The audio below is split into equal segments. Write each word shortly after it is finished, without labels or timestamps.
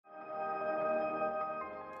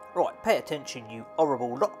Right, pay attention you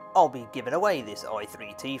horrible lot. I'll be giving away this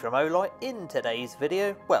i3T from Olight in today's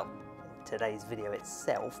video. Well, today's video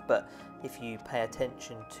itself, but if you pay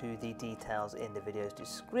attention to the details in the video's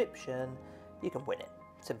description, you can win it.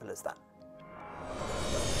 Simple as that.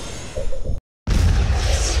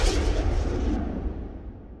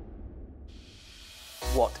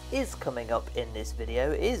 What is coming up in this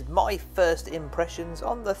video is my first impressions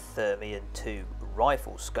on the Thermion 2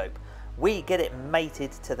 rifle scope. We get it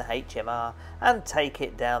mated to the HMR and take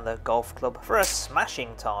it down the golf club for a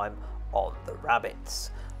smashing time on the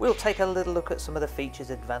rabbits. We'll take a little look at some of the features,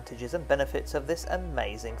 advantages and benefits of this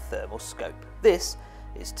amazing thermal scope. This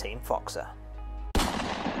is Team Foxer.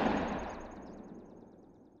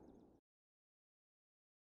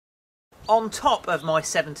 On top of my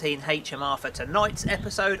 17 HMR for tonight's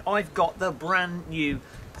episode, I've got the brand new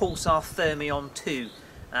Pulsar Thermion 2,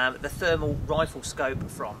 the thermal rifle scope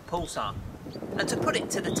from Pulsar. And to put it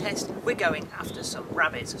to the test, we're going after some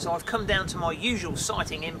rabbits. So I've come down to my usual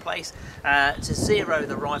sighting in place to zero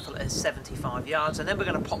the rifle at 75 yards, and then we're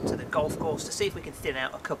going to pop to the golf course to see if we can thin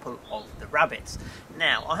out a couple of the rabbits.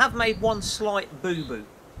 Now, I have made one slight boo-boo.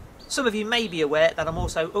 Some of you may be aware that I'm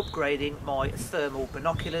also upgrading my thermal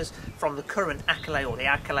binoculars from the current Accolade, or the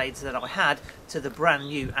Accolades that I had, to the brand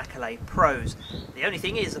new Accolade Pros. The only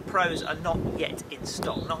thing is the Pros are not yet in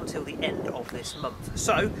stock, not until the end of this month.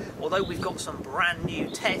 So, although we've got some brand new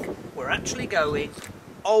tech, we're actually going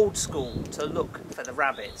old school to look for the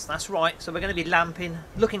rabbits. That's right, so we're going to be lamping,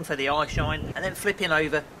 looking for the eye shine, and then flipping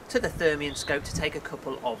over to the Thermion scope to take a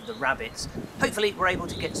couple of the rabbits. Hopefully we're able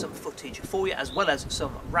to get some footage for you as well as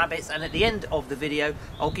some rabbits, and at the end of the video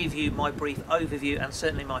I'll give you my brief overview and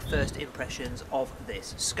certainly my first impressions of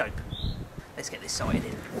this scope. Let's get this sighted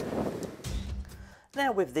in.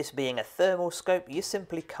 Now, with this being a thermal scope, you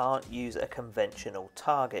simply can't use a conventional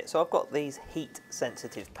target. So I've got these heat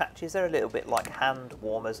sensitive patches. They're a little bit like hand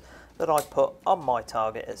warmers that I put on my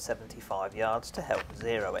target at 75 yards to help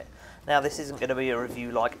zero it. Now, this isn't going to be a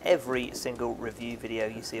review like every single review video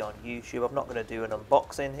you see on YouTube. I'm not going to do an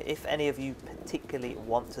unboxing. If any of you particularly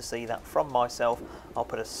want to see that from myself, I'll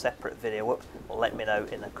put a separate video up. Let me know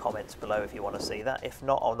in the comments below if you want to see that. If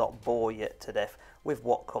not, I'll not bore you to death with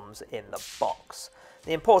what comes in the box.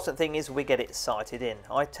 The important thing is we get it sighted in.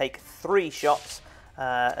 I take 3 shots,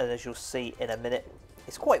 and as you'll see in a minute,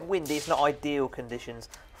 it's quite windy. It's not ideal conditions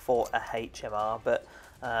for a HMR, but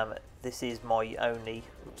this is my only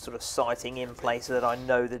sort of sighting in place so that I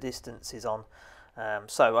know the distance is on.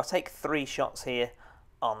 So I take 3 shots here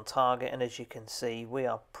on target, and as you can see, we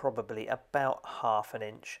are probably about ½ an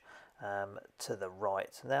inch to the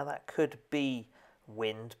right. Now, that could be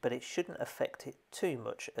wind, but it shouldn't affect it too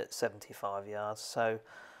much at 75 yards. So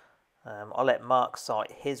I'll let Mark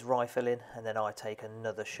sight his rifle in, and then I take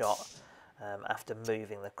another shot after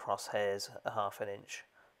moving the crosshairs ½ an inch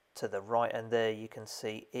to the right, and there you can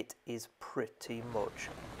see it is pretty much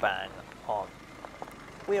bang on.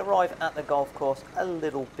 We arrive at the golf course a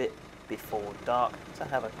little bit before dark to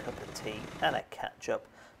have a cup of tea and a catch up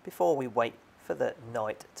before we wait for the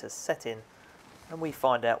night to set in and we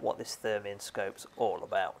find out what this Thermion scope's all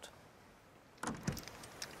about.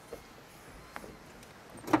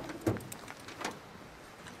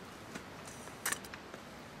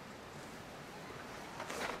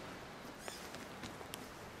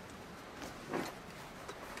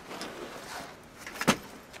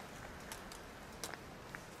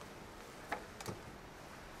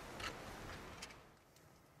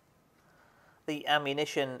 The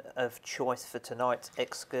ammunition of choice for tonight's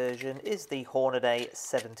excursion is the Hornady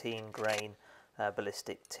 17 grain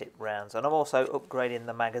ballistic tip rounds, and I'm also upgrading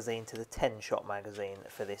the magazine to the 10-shot magazine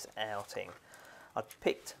for this outing. I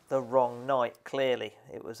picked the wrong night, clearly.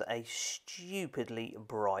 It was a stupidly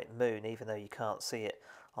bright moon, even though you can't see it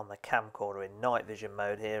on the camcorder in night vision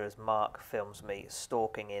mode here as Mark films me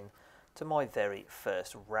stalking in to my very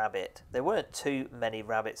first rabbit. There weren't too many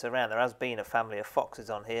rabbits around. There has been a family of foxes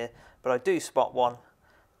on here, but I do spot one,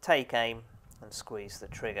 take aim and squeeze the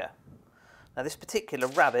trigger. Now, this particular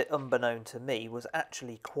rabbit, unbeknown to me, was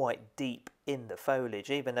actually quite deep in the foliage.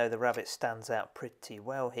 Even though the rabbit stands out pretty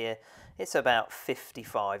well here, it's about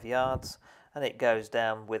 55 yards and it goes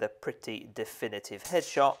down with a pretty definitive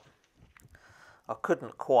headshot. I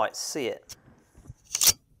couldn't quite see it.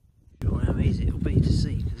 Sure how easy it'll be to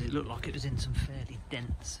see, because it looked like it was in some fairly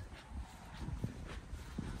dense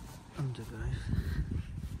undergrowth.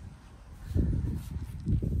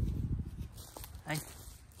 Hey.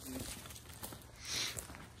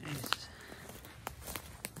 Jesus.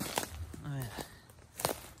 Oh, yeah.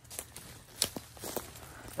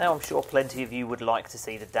 Now, I'm sure plenty of you would like to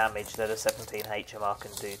see the damage that a 17 HMR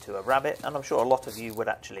can do to a rabbit, and I'm sure a lot of you would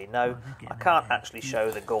actually know. I can't actually show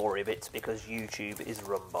the gory bits because YouTube is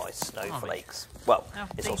run by snowflakes. Well,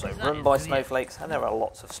 it's also run by snowflakes, and there are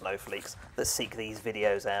lots of snowflakes that seek these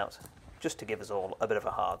videos out just to give us all a bit of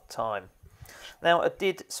a hard time. Now, I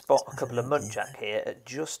did spot a couple of muntjac here at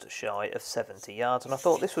just shy of 70 yards, and I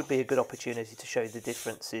thought this would be a good opportunity to show the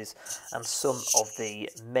differences and some of the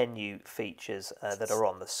menu features that are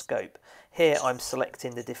on the scope. Here I'm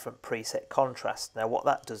selecting the different preset contrasts. Now, what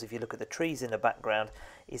that does, if you look at the trees in the background,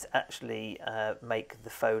 is actually make the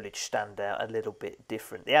foliage stand out a little bit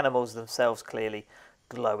different. The animals themselves clearly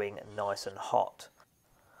glowing nice and hot.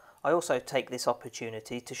 I also take this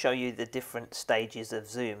opportunity to show you the different stages of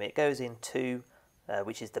zoom. It goes in 2,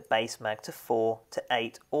 which is the base mag, to 4, to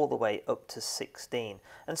 8, all the way up to 16.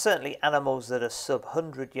 And certainly animals that are sub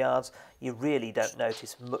 100 yards, you really don't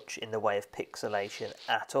notice much in the way of pixelation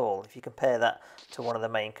at all. If you compare that to one of the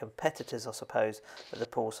main competitors, I suppose, of the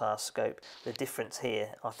Pulsar scope, the difference here,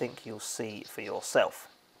 I think you'll see for yourself.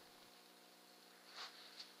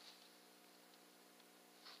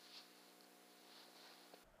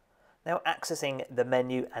 Now, accessing the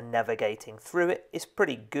menu and navigating through it is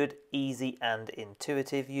pretty good, easy and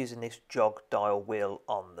intuitive using this jog dial wheel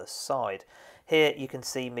on the side. Here you can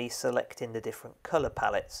see me selecting the different colour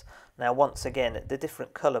palettes. Now, once again, the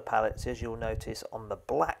different colour palettes, as you'll notice on the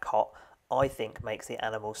black hot, I think makes the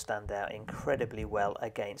animal stand out incredibly well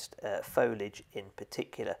against foliage in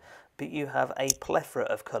particular. But you have a plethora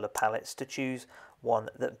of colour palettes to choose one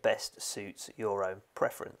that best suits your own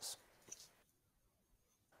preference.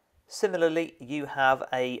 Similarly, you have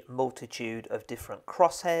a multitude of different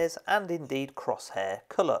crosshairs and indeed crosshair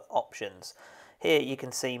colour options. Here you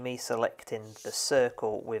can see me selecting the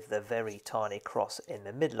circle with the very tiny cross in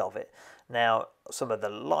the middle of it. Now, some of the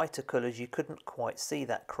lighter colours you couldn't quite see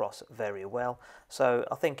that cross very well, so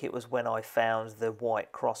I think it was when I found the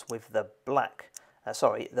white cross with the black,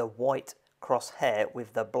 the white crosshair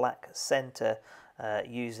with the black centre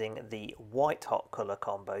using the white hot colour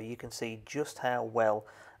combo, you can see just how well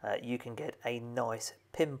you can get a nice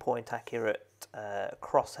pinpoint accurate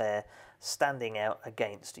crosshair standing out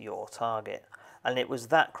against your target. And it was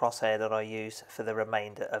that crosshair that I used for the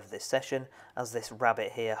remainder of this session, as this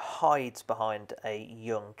rabbit here hides behind a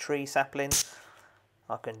young tree sapling.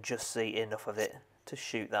 I can just see enough of it to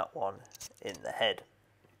shoot that one in the head.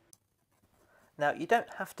 Now, you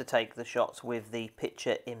don't have to take the shots with the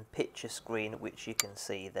picture-in-picture screen, which you can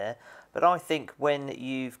see there, but I think when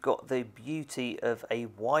you've got the beauty of a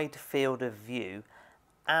wide field of view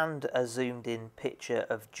and a zoomed-in picture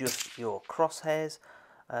of just your crosshairs,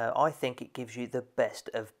 I think it gives you the best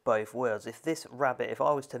of both worlds. If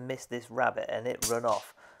I was to miss this rabbit and it run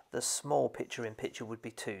off, the small picture-in-picture would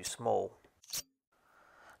be too small.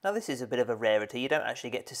 Now, this is a bit of a rarity. You don't actually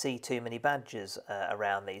get to see too many badgers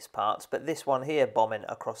around these parts, but this one here bombing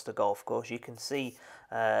across the golf course, you can see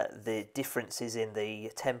the differences in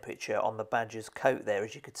the temperature on the badger's coat there,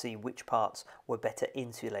 as you could see which parts were better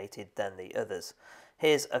insulated than the others.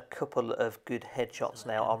 Here's a couple of good headshots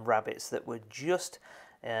now on rabbits that were just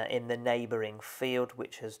in the neighbouring field,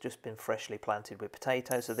 which has just been freshly planted with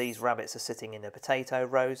potatoes. So these rabbits are sitting in the potato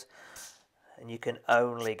rows, and you can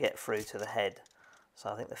only get through to the head. So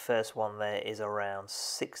I think the first one there is around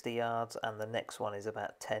 60 yards and the next one is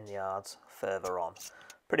about 10 yards further on.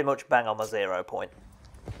 Pretty much bang on my 0 point.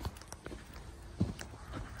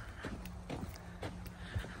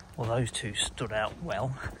 Well, those two stood out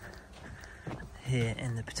well here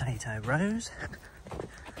in the potato rows.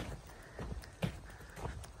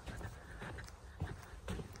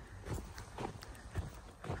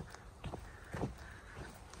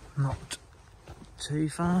 Not too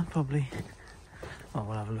far, probably. Oh,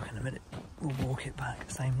 we'll have a look in a minute. We'll walk it back,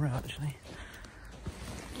 same row actually.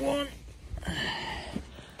 One.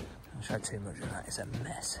 I'll show too much of that, it's a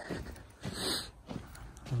mess.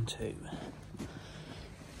 1, 2.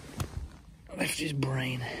 Lift his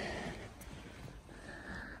brain.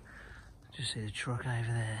 Just see the truck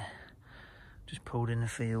over there. Just pulled in the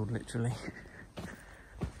field, literally.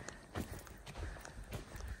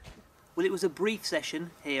 Well, it was a brief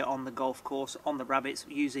session here on the golf course on the rabbits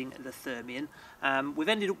using the Thermion. We've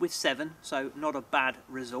ended up with 7, so not a bad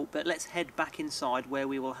result, but let's head back inside where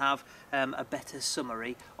we will have a better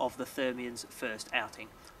summary of the Thermion's first outing.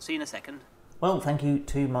 See you in a second. Well, thank you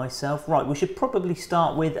to myself. Right, we should probably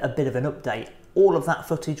start with a bit of an update. All of that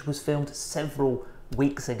footage was filmed several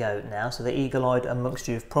weeks ago now, so the eagle-eyed amongst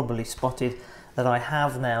you have probably spotted that I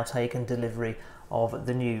have now taken delivery of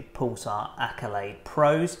the new Pulsar Accolade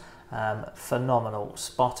Pros. Phenomenal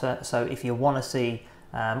spotter. So if you want to see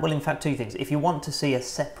Well, in fact, two things. If you want to see a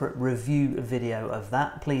separate review video of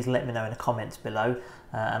that, please let me know in the comments below,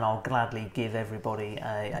 and I'll gladly give everybody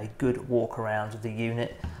a good walk around of the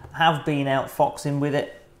unit. I have been out foxing with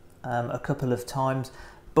it a couple of times,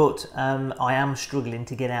 but I am struggling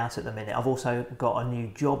to get out at the minute. I've also got a new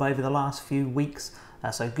job over the last few weeks,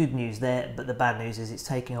 so good news there, but the bad news is it's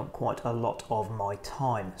taking up quite a lot of my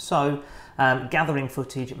time. So gathering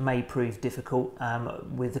footage may prove difficult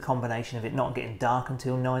with the combination of it not getting dark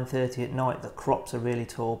until 9:30 at night. The crops are really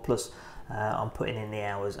tall, plus I'm putting in the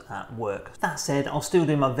hours at work. That said, I'll still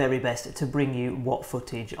do my very best to bring you what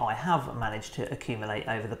footage I have managed to accumulate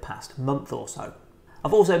over the past month or so.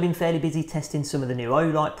 I've also been fairly busy testing some of the new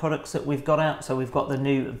Olight products that we've got out. So we've got the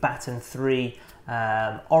new Baton 3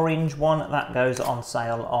 orange one that goes on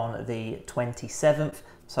sale on the 27th.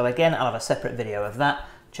 So again, I'll have a separate video of that.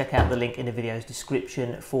 Check out the link in the video's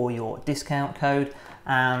description for your discount code.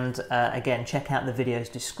 And again, check out the video's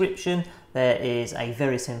description. There is a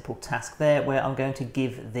very simple task there where I'm going to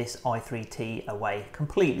give this i3T away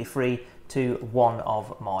completely free to one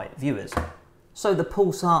of my viewers. So the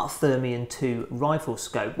Pulsar Thermion 2 rifle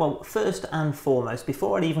scope. Well, first and foremost,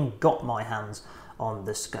 before I'd even got my hands on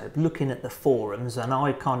the scope, looking at the forums, and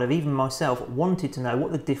I kind of, even myself, wanted to know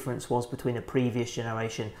what the difference was between a previous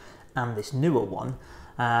generation and this newer one.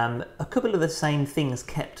 A couple of the same things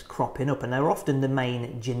kept cropping up, and they were often the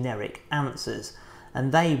main generic answers.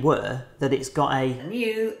 And they were that it's got a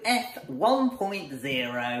new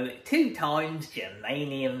f1.0 2x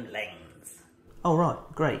germanium lens. Oh right,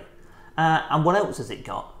 great. And what else has it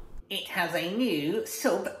got? It has a new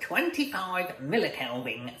sub 25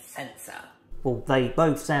 millikelvin sensor. Well, they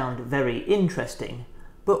both sound very interesting,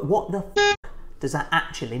 but what the f does that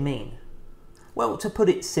actually mean? Well, to put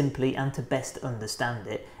it simply and to best understand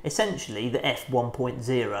it, essentially the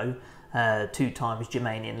f1.0 2x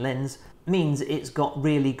germanium lens means it's got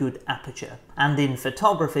really good aperture. And in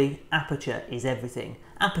photography, aperture is everything.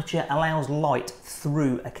 Aperture allows light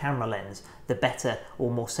through a camera lens. The better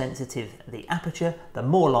or more sensitive the aperture, the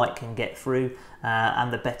more light can get through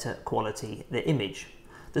and the better quality the image.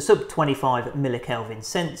 The sub 25 millikelvin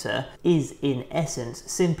sensor is in essence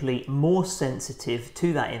simply more sensitive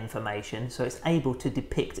to that information, so it's able to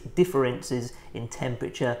depict differences in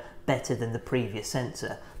temperature better than the previous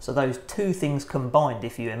sensor. So those two things combined,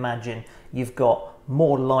 if you imagine you've got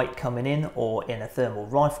more light coming in, or in a thermal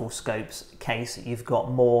rifle scope's case, you've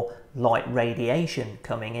got more light radiation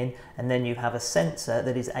coming in, and then you have a sensor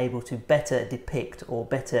that is able to better depict or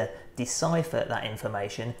better decipher that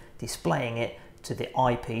information, displaying it to the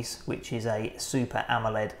eyepiece, which is a Super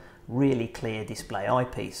AMOLED, really clear display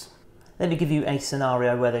eyepiece. Let me give you a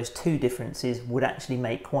scenario where those two differences would actually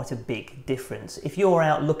make quite a big difference. If you're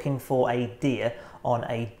out looking for a deer on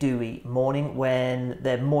a dewy morning when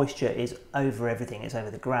their moisture is over everything, it's over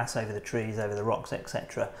the grass, over the trees, over the rocks,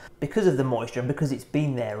 etc. Because of the moisture and because it's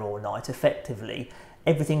been there all night, effectively,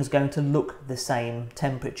 everything's going to look the same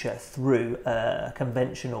temperature through a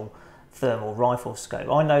conventional thermal rifle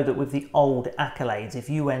scope. I know that with the old Accolades, if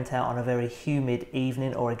you went out on a very humid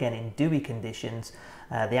evening or again in dewy conditions,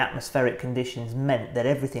 the atmospheric conditions meant that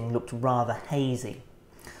everything looked rather hazy.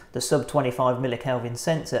 The sub 25 millikelvin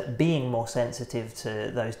sensor, being more sensitive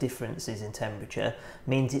to those differences in temperature,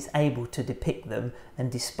 means it's able to depict them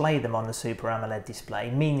and display them on the Super AMOLED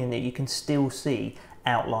display, meaning that you can still see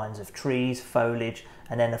outlines of trees, foliage,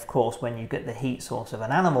 and then of course when you get the heat source of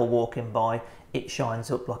an animal walking by, it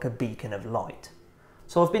shines up like a beacon of light.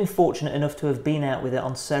 So I've been fortunate enough to have been out with it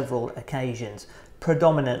on several occasions,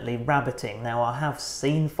 predominantly rabbiting. Now I have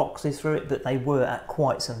seen foxes through it, but they were at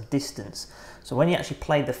quite some distance. So when you actually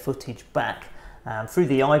play the footage back, through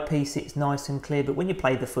the eyepiece it's nice and clear, but when you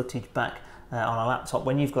play the footage back on a laptop,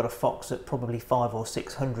 when you've got a fox at probably 500 or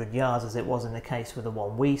 600 yards, as it was in the case with the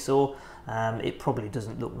one we saw, it probably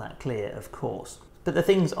doesn't look that clear, of course. But the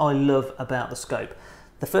things I love about the scope,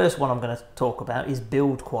 the first one I'm going to talk about is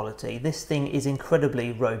build quality. This thing is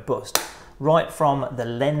incredibly robust, right from the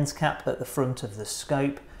lens cap at the front of the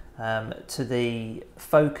scope to the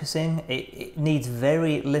focusing. It needs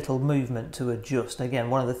very little movement to adjust.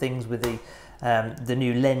 Again, one of the things with the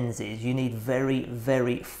new lens is you need very,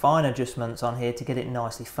 very fine adjustments on here to get it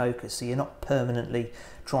nicely focused, so you're not permanently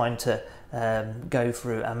trying to go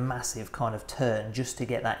through a massive kind of turn just to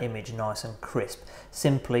get that image nice and crisp.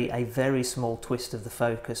 Simply a very small twist of the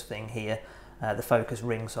focus thing here, the focus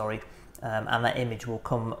ring, sorry, and that image will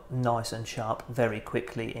come nice and sharp very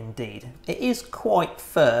quickly indeed. It is quite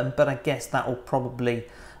firm, but I guess that will probably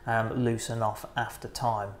loosen off after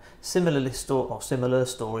time. Similar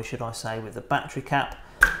story should I say with the battery cap.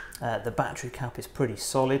 The battery cap is pretty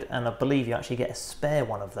solid, and I believe you actually get a spare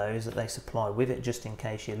one of those that they supply with it just in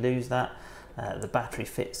case you lose that. The battery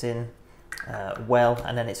fits in well,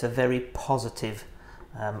 and then it's a very positive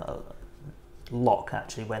lock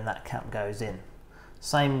actually when that cap goes in.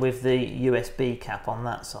 Same with the USB cap on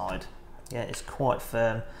that side. Yeah, it's quite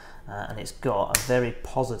firm and it's got a very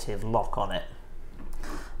positive lock on it.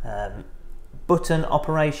 Button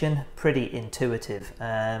operation, pretty intuitive.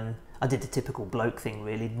 I did the typical bloke thing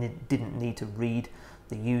really, didn't need to read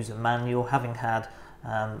the user manual. Having had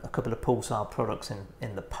a couple of Pulsar products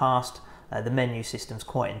in the past, the menu system's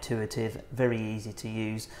quite intuitive, very easy to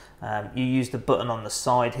use. You use the button on the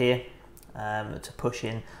side here to push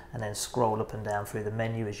in and then scroll up and down through the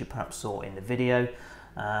menu as you perhaps saw in the video.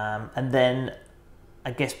 And then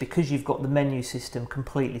I guess because you've got the menu system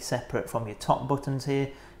completely separate from your top buttons here,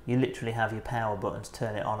 you literally have your power buttons,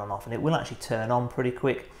 turn it on and off, and it will actually turn on pretty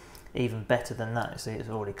quick. Even better than that, see it's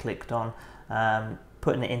already clicked on.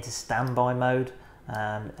 Putting it into standby mode,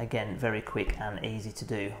 again very quick and easy to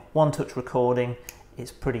do. One touch recording,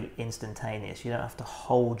 it's pretty instantaneous. You don't have to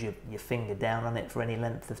hold your finger down on it for any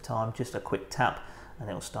length of time, just a quick tap and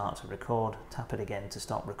it'll start to record. Tap it again to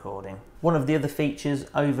stop recording. One of the other features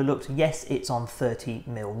overlooked, yes it's on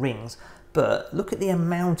 30mm rings, but look at the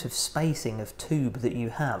amount of spacing of tube that you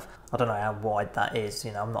have. I don't know how wide that is,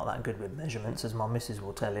 you know, I'm not that good with measurements, as my missus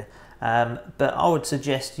will tell you. But I would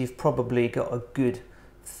suggest you've probably got a good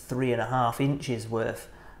 3.5 inches worth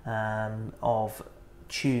of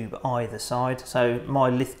tube either side. So my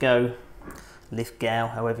Lithgow,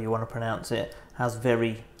 however you want to pronounce it, has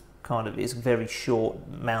it's very short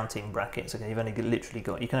mounting brackets. Okay, you've only literally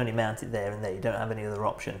got, you can only mount it there and there, you don't have any other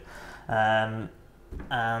option.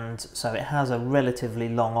 And so it has a relatively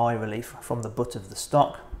long eye relief from the butt of the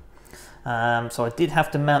stock. So I did have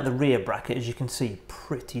to mount the rear bracket, as you can see,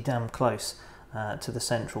 pretty damn close to the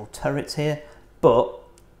central turrets here, but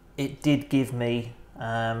it did give me,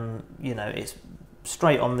 you know, it's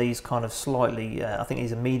straight on these kind of slightly, I think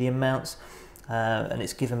these are medium mounts, and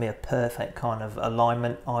it's given me a perfect kind of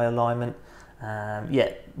alignment, eye alignment.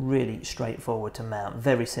 Yeah, really straightforward to mount,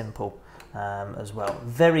 very simple. As well,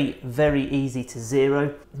 very easy to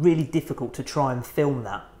zero. Really difficult to try and film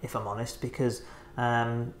that, if I'm honest, because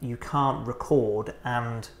you can't record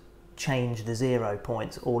and change the 0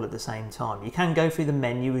 points all at the same time. You can go through the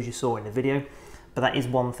menu as you saw in the video, but that is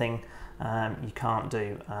one thing you can't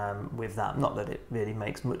do with that. Not that it really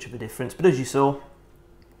makes much of a difference, but as you saw,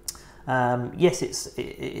 yes,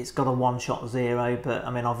 it's got a one-shot 0, but I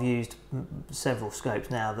mean I've used several scopes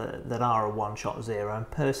now that are a one-shot 0, and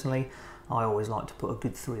personally I always like to put a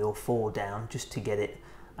good 3 or 4 down just to get it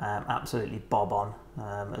absolutely bob on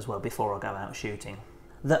as well before I go out shooting.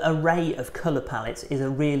 The array of colour palettes is a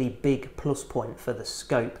really big plus point for the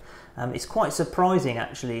scope. It's quite surprising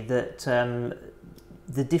actually that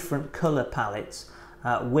the different colour palettes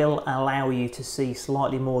will allow you to see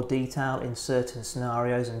slightly more detail in certain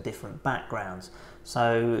scenarios and different backgrounds.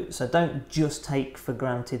 So don't just take for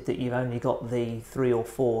granted that you've only got the 3 or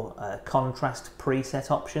 4 contrast preset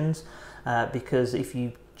options, because if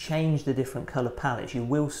you change the different colour palettes you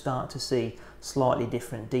will start to see slightly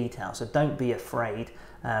different detail. So don't be afraid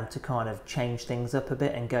to kind of change things up a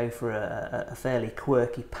bit and go for a fairly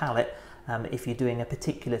quirky palette if you're doing a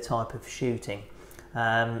particular type of shooting.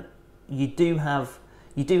 You do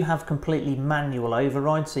have completely manual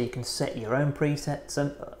override, so you can set your own presets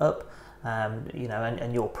up, you know,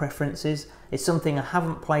 and your preferences. It's something I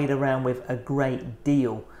haven't played around with a great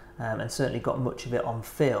deal, and certainly got much of it on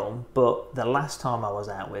film, but the last time I was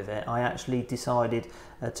out with it I actually decided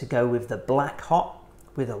to go with the black hot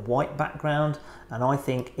with a white background, and I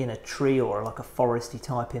think in a tree or like a foresty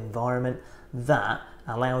type environment that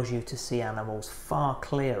allows you to see animals far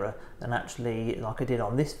clearer than actually like I did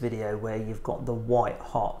on this video where you've got the white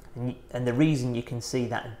hot. And the reason you can see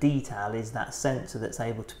that detail is that sensor that's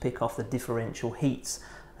able to pick off the differential heats,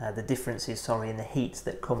 the differences, sorry, in the heats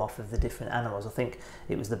that come off of the different animals. I think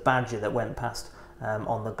it was the badger that went past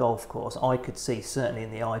on the golf course. I could see certainly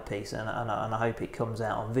in the eyepiece, and I hope it comes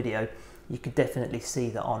out on video, you could definitely see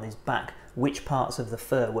that on his back which parts of the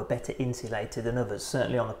fur were better insulated than others.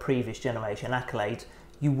 Certainly on the previous generation Accolades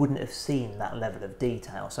you wouldn't have seen that level of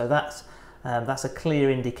detail. So that's a clear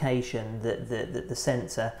indication that the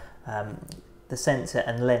sensor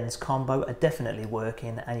and lens combo are definitely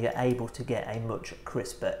working and you're able to get a much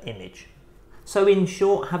crisper image. So in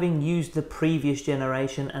short, having used the previous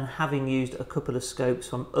generation and having used a couple of scopes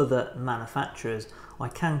from other manufacturers, I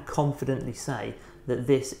can confidently say that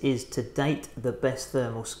this is to date the best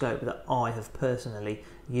thermal scope that I have personally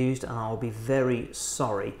used, and I'll be very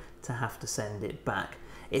sorry to have to send it back.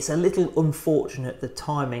 It's a little unfortunate the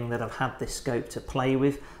timing that I've had this scope to play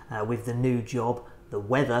with the new job, the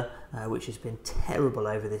weather, which has been terrible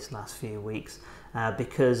over this last few weeks,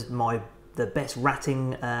 because the best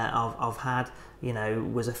ratting I've had, you know,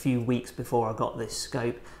 was a few weeks before I got this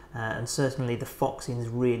scope, and certainly the foxing is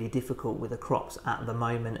really difficult with the crops at the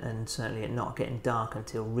moment, and certainly it not getting dark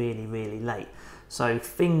until really, really late. So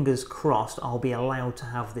fingers crossed I'll be allowed to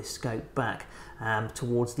have this scope back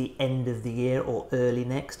towards the end of the year or early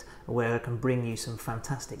next, where I can bring you some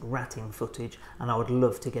fantastic ratting footage, and I would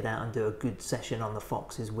love to get out and do a good session on the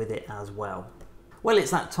foxes with it as well. Well,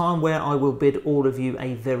 it's that time where I will bid all of you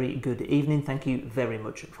a very good evening. Thank you very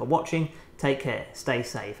much for watching. Take care, stay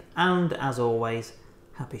safe, and as always,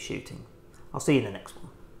 happy shooting. I'll see you in the next one.